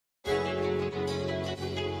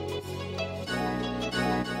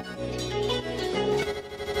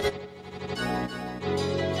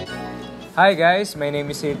Hi guys, my name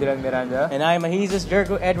is Adrian Miranda And I'm Jesus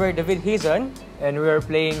Jergo Edward David Hizon. and we are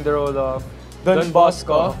playing the role of Don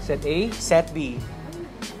Bosco. Set A. Set B.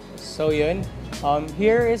 So yun,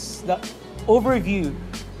 here is the overview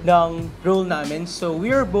ng role namin. So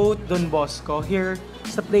we are both Don Bosco here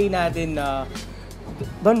sa play natin na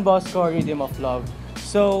Don Bosco Rhythm of Love.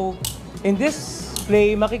 So in this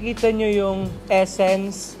play, makikita nyo yung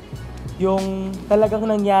essence, yung talagang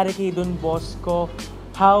nangyari kay Don Bosco,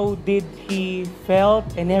 how did he felt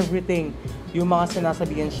and everything. Yung mga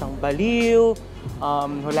sinasabihan siyang baliw,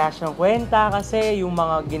 wala siyang kwenta kasi yung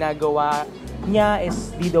mga ginagawa niya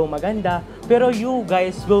is di daw maganda. Pero you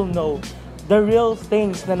guys will know the real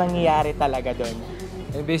things na nangyayari talaga doon.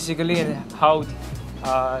 And basically, how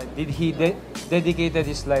did he dedicated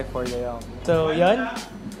his life for the young. So yun,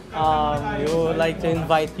 we would like to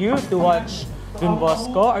invite you to watch Don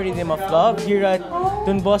Bosco, A Rhythm of Love here at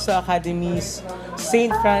Don Bosco Academy's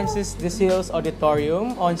St. Francis de Sales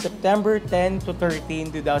Auditorium on September 10 to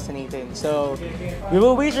 13, 2018. So we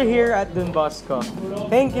will wait you here at Don Bosco.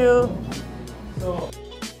 Thank you!